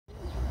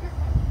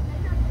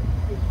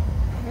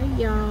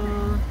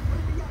y'all.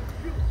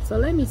 So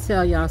let me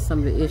tell y'all some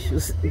of the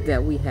issues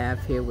that we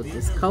have here with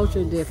this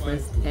culture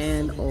difference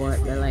and or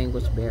the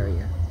language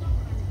barrier.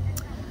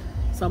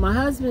 So my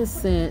husband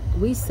sent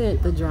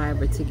the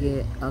driver to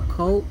get a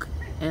Coke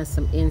and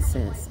some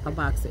incense, a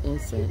box of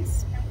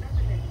incense.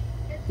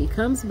 He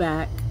comes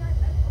back.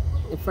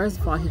 First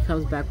of all, he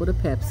comes back with a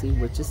Pepsi,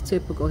 which is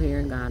typical here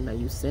in Ghana.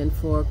 You send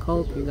for a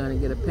Coke, you're going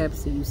to get a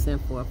Pepsi. You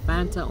send for a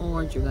Fanta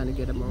orange, you're going to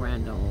get a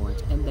Miranda orange.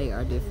 And they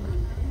are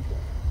different.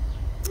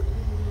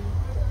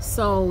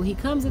 So he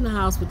comes in the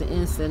house with the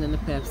incense and the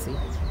Pepsi.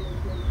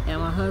 And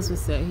my husband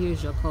said,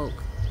 here's your Coke.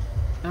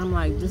 And I'm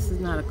like, this is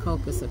not a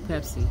Coke, it's a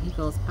Pepsi. He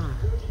goes,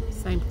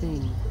 same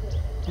thing.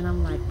 And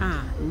I'm like,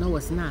 no,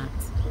 it's not.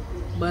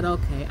 But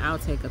okay, I'll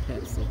take a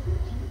Pepsi.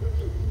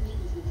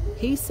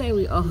 He said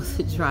we owe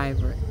the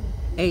driver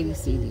 80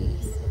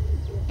 CDs.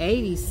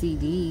 80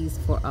 CDs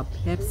for a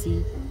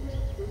Pepsi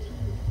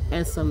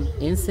and some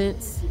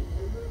incense.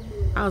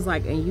 I was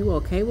like, and you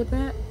okay with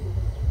that?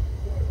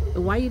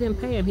 Why you didn't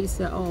pay him? He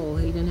said, oh,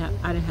 I didn't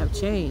have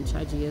change,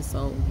 Hajia,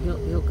 so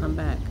he'll come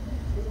back.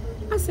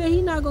 I said,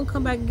 he not gonna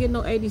come back and get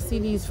no 80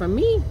 CDs from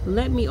me.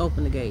 Let me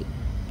open the gate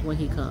when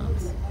he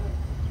comes.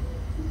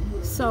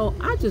 So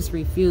I just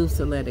refused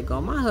to let it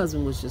go. My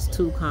husband was just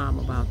too calm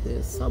about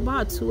this. So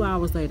about 2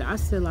 hours later, I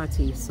said,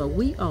 Latif, so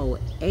we owe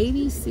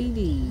 80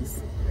 CDs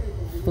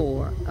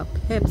for a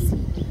Pepsi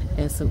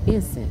and some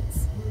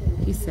incense.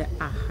 He said,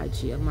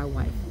 Hajia, my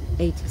wife,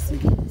 80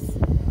 CDs.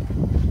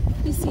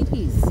 80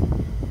 CDs.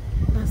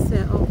 I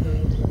said,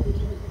 okay.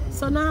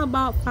 So now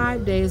about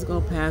 5 days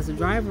go past. The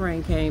driver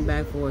ain't came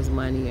back for his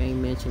money, ain't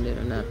mentioned it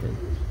or nothing.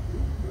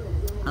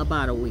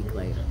 About a week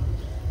later,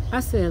 I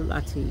said,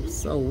 Latif,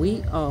 so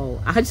we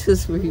owe, I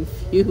just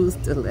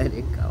refused to let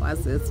it go. I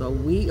said, so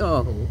we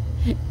owe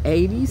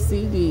 80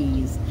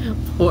 CDs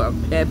for a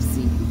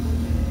Pepsi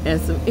and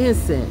some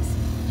incense.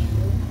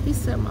 He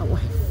said, my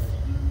wife.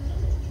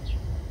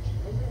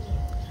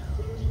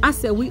 I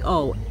said, we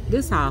owe,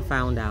 this is how I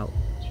found out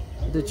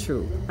the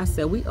truth. I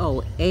said, we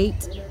owe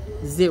 80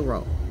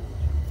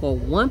 for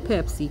one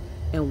Pepsi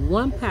and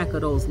one pack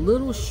of those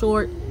little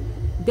short,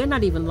 they're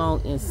not even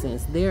long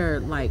incense. They're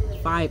like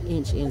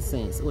 5-inch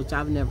incense, which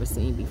I've never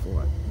seen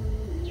before.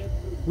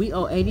 We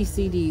owe 80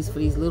 CDs for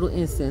these little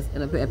incense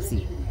and a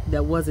Pepsi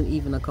that wasn't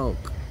even a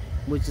Coke,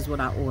 which is what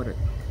I ordered.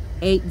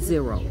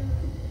 80.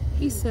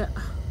 He said,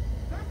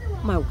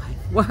 my wife,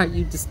 why are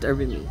you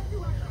disturbing me?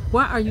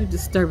 Why are you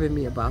disturbing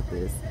me about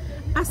this?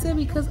 I said,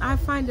 because I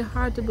find it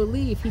hard to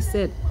believe. He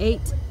said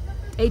 80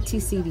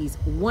 CDs,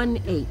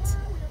 18,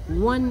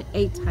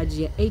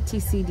 Hajia, 80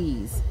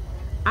 CDs.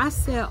 I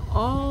said,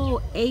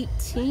 oh,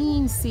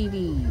 18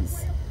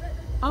 CDs.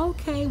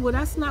 Okay, well,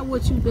 that's not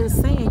what you've been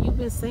saying. You've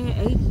been saying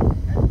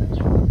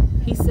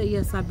 80. He said,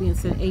 yes, I've been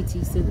saying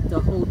 80 since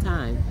the whole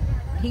time.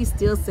 He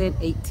still said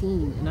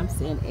 18, and I'm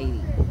saying 80.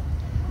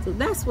 So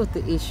that's what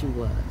the issue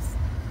was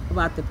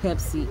about the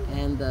Pepsi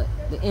and the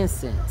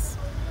incense.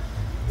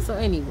 So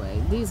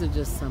anyway, these are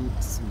just some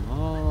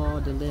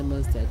small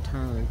dilemmas that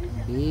turn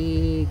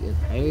big as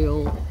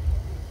hell.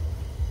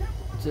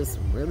 Just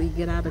really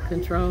get out of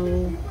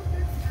control.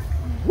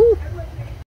 Woo!